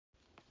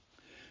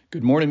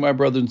Good morning, my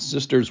brothers and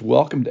sisters.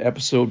 Welcome to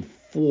episode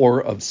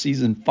 4 of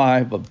season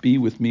 5 of Be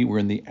With Me. We're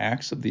in the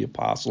Acts of the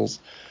Apostles,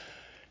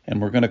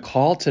 and we're going to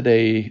call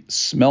today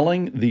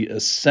Smelling the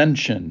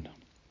Ascension.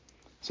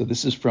 So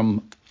this is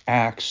from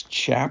Acts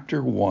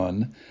chapter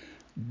 1.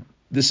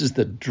 This is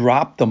the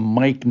drop the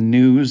mic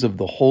news of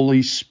the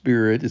Holy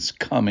Spirit is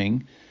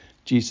coming.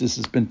 Jesus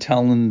has been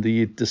telling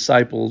the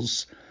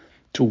disciples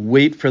to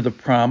wait for the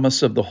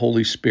promise of the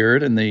Holy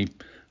Spirit, and they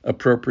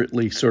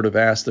appropriately sort of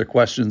ask their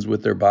questions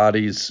with their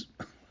bodies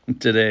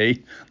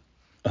today.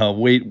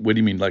 Wait, what do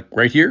you mean? Like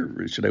right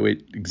here? Should I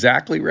wait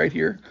exactly right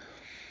here?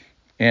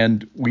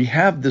 And we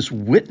have this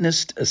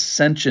witnessed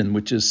ascension,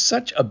 which is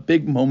such a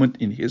big moment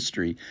in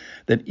history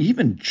that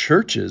even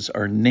churches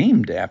are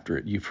named after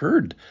it. You've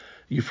heard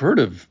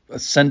of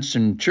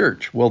Ascension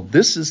Church. Well,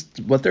 this is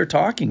what they're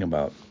talking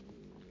about.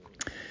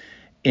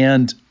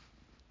 And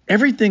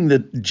everything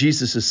that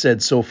Jesus has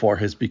said so far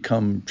has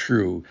become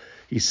true.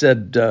 He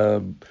said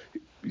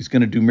he's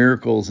going to do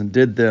miracles and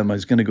did them.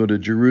 He's going to go to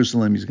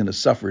Jerusalem. He's going to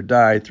suffer,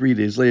 die. 3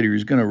 days later,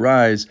 he's going to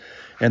rise.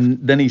 And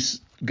then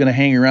he's going to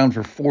hang around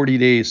for 40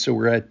 days. So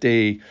we're at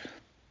day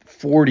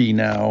 40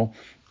 now.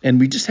 And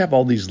we just have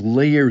all these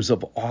layers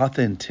of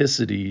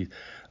authenticity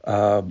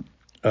of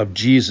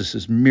Jesus,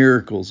 his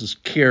miracles, his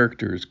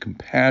character, his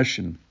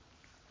compassion.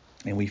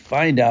 And we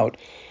find out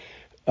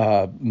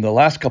in the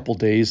last couple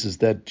days is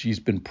that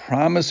he's been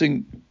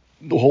promising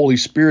the Holy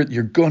Spirit,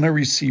 you're going to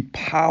receive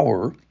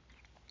power.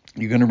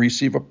 You're going to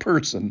receive a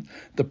person.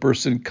 The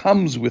person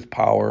comes with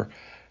power,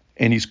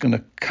 and he's going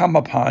to come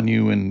upon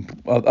you,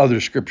 and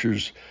other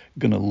scriptures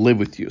going to live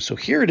with you. So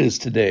here it is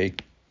today.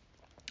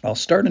 I'll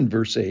start in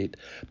verse 8.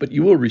 But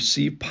you will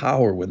receive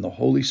power when the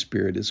Holy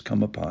Spirit has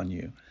come upon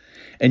you,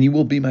 and you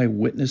will be my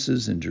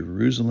witnesses in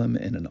Jerusalem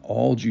and in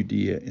all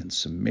Judea and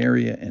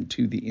Samaria and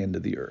to the end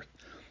of the earth.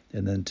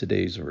 And then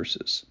today's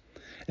verses.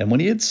 And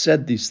when he had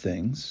said these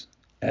things,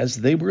 as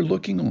they were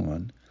looking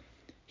on,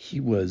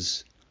 he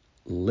was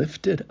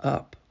lifted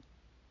up,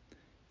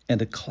 and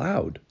a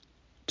cloud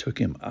took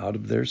him out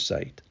of their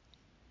sight.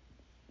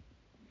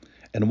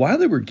 And while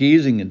they were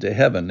gazing into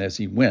heaven as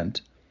he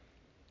went,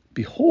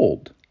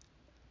 behold,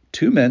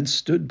 2 men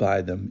stood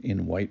by them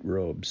in white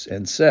robes,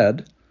 and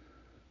said,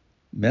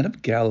 Men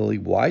of Galilee,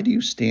 why do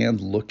you stand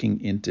looking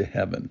into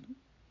heaven?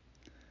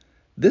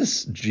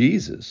 This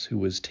Jesus, who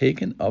was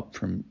taken up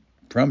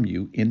from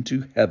you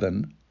into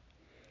heaven,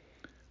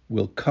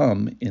 will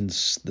come in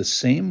the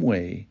same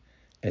way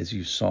as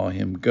you saw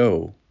him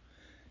go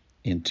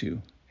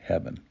into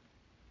heaven.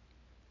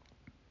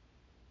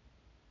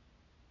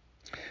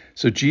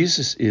 So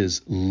Jesus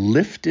is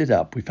lifted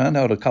up. We found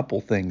out a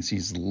couple things.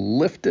 He's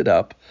lifted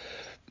up.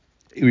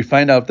 We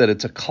find out that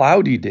it's a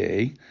cloudy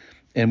day,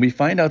 and we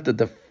find out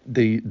that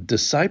the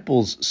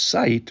disciples'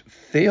 sight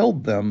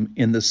failed them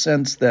in the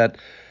sense that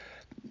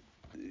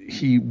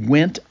he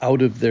went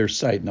out of their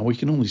sight. Now, we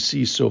can only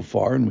see so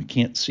far, and we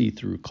can't see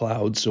through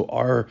clouds, so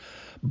our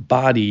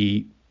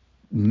body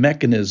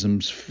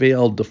mechanisms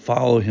failed to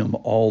follow him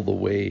all the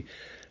way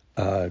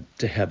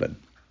to heaven.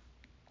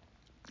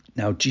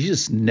 Now,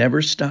 Jesus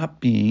never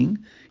stopped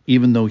being,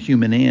 even though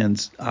human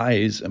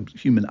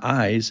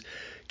eyes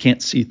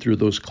can't see through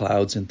those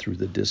clouds and through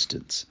the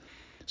distance.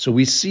 So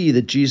we see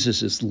that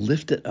Jesus is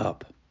lifted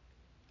up.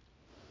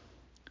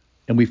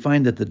 And we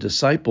find that the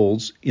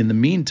disciples, in the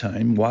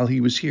meantime, while he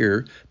was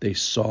here, they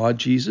saw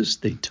Jesus,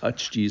 they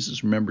touched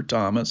Jesus. Remember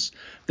Thomas?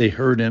 They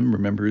heard him.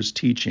 Remember his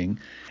teaching.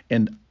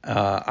 And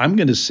I'm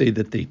going to say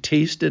that they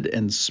tasted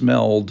and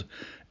smelled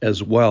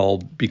as well,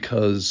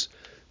 because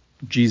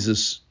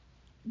Jesus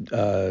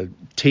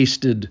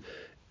tasted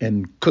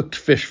and cooked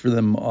fish for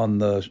them on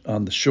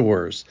the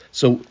shores.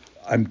 So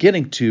I'm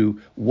getting to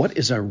what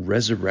is our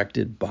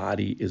resurrected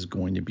body is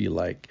going to be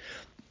like.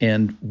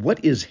 And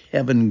what is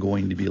heaven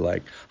going to be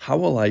like? How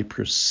will I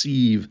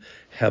perceive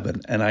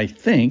heaven? And I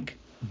think,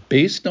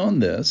 based on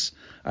this,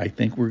 I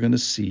think we're going to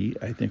see,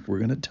 I think we're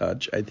going to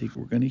touch, I think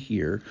we're going to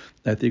hear,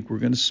 I think we're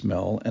going to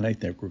smell, and I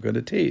think we're going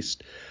to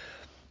taste.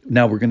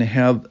 Now, we're going to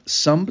have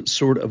some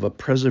sort of a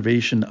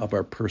preservation of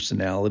our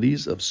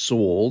personalities, of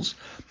souls,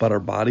 but our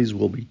bodies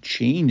will be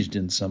changed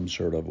in some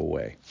sort of a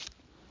way.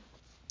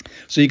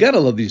 So you got to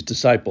love these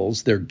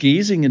disciples. They're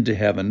gazing into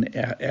heaven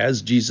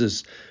as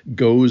Jesus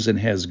goes and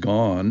has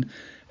gone.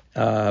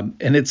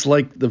 And it's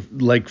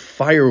like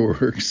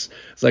fireworks.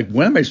 It's like,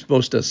 when am I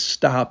supposed to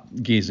stop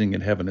gazing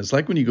at heaven? It's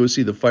like when you go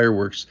see the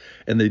fireworks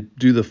and they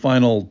do the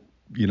final,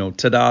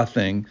 ta-da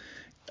thing.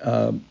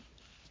 Then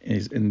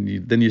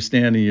you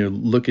stand and you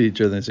look at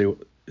each other and say,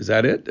 is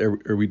that it?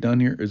 Are we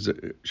done here?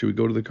 Should we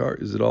go to the car?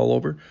 Is it all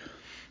over?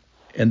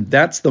 And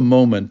that's the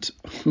moment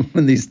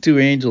when these 2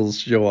 angels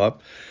show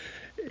up.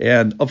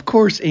 And of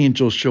course,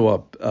 angels show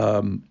up.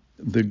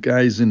 The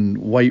guys in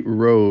white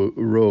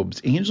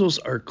robes. Angels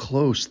are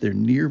close. They're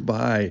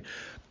nearby.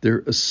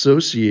 They're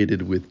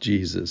associated with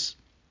Jesus.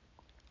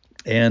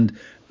 And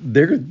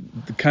they're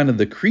kind of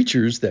the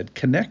creatures that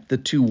connect the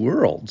 2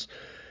 worlds.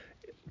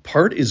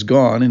 Part is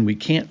gone and we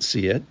can't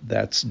see it.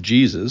 That's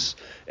Jesus.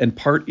 And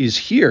part is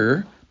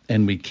here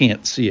and we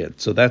can't see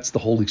it. So that's the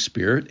Holy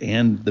Spirit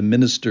and the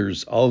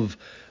ministers of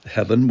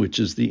heaven, which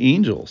is the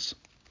angels.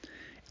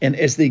 And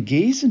as they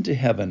gaze into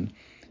heaven,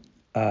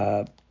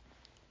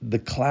 the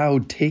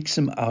cloud takes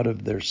him out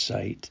of their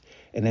sight.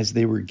 And as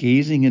they were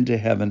gazing into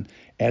heaven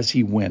as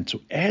he went, so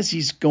as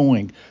he's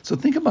going, so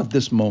think about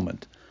this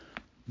moment.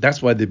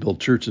 That's why they built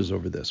churches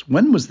over this.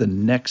 When was the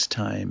next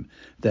time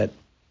that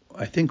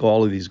I think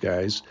all of these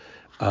guys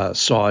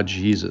saw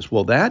Jesus?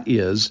 Well, that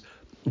is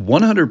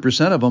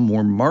 100% of them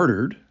were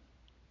martyred.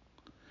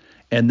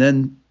 And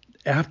then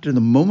after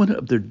the moment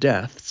of their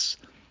deaths,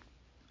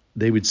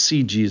 they would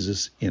see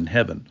Jesus in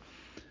heaven.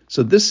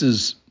 So this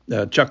is,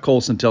 Chuck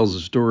Colson tells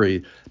a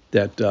story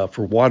that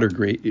for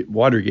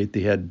Watergate,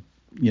 they had,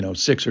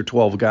 6 or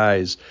 12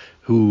 guys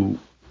who,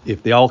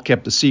 if they all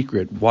kept a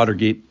secret,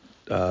 Watergate,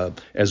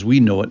 as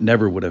we know it,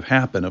 never would have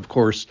happened. Of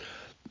course,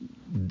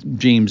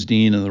 James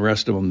Dean and the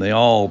rest of them, they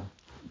all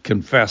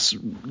confess,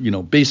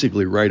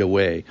 basically right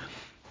away.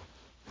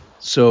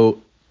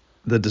 So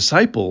the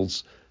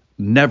disciples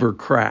never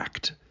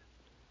cracked.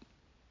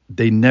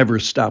 They never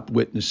stopped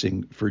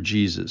witnessing for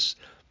Jesus.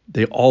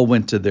 They all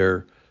went to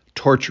their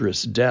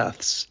torturous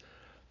deaths,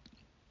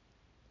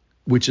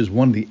 which is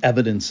one of the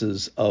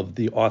evidences of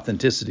the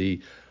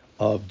authenticity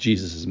of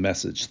Jesus'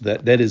 message.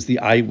 That is, the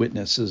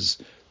eyewitnesses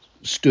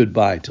stood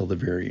by till the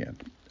very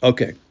end.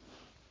 Okay.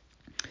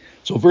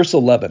 So verse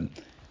 11.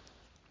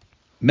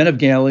 Men of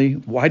Galilee,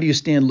 why do you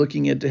stand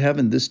looking into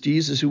heaven? This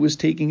Jesus who was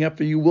taking up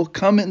for you will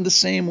come in the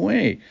same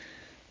way.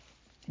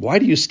 Why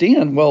do you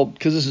stand? Well,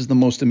 because this is the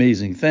most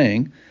amazing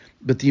thing.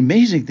 But the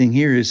amazing thing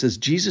here is that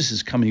Jesus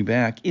is coming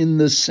back in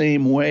the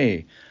same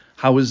way.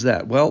 How is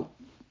that? Well,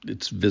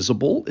 it's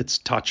visible, it's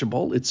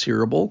touchable, it's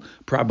hearable,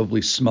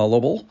 probably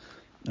smellable.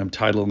 I'm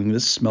titling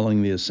this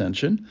Smelling the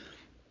Ascension.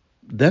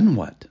 Then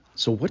what?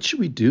 So what should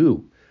we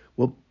do?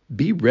 Well,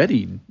 be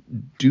ready.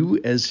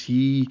 Do as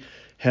he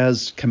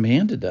has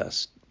commanded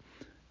us.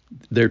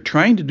 They're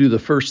trying to do the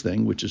first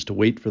thing, which is to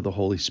wait for the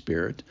Holy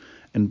Spirit.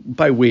 And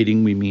by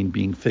waiting, we mean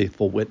being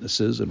faithful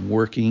witnesses and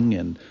working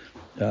and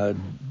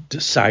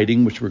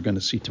deciding, which we're going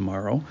to see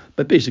tomorrow,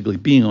 but basically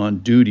being on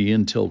duty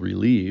until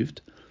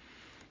relieved.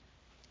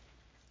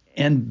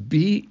 And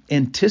be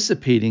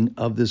anticipating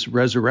of this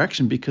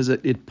resurrection, because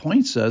it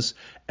points us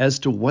as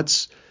to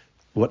what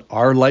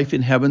our life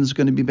in heaven is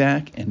going to be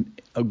back and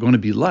going to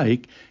be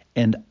like,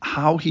 and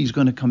how he's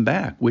going to come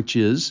back, which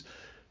is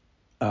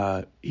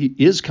he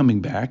is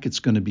coming back.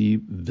 It's going to be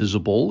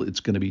visible.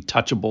 It's going to be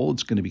touchable.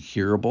 It's going to be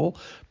hearable,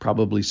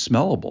 probably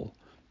smellable.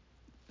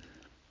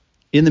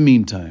 In the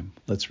meantime,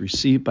 let's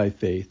receive by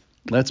faith.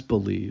 Let's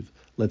believe.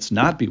 Let's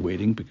not be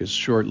waiting, because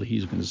shortly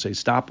he's going to say,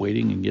 stop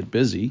waiting and get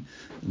busy.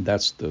 And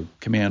that's the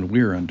command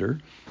we're under.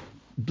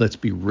 Let's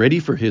be ready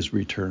for his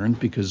return,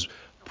 because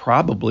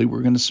probably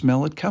we're going to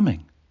smell it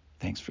coming.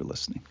 Thanks for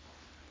listening.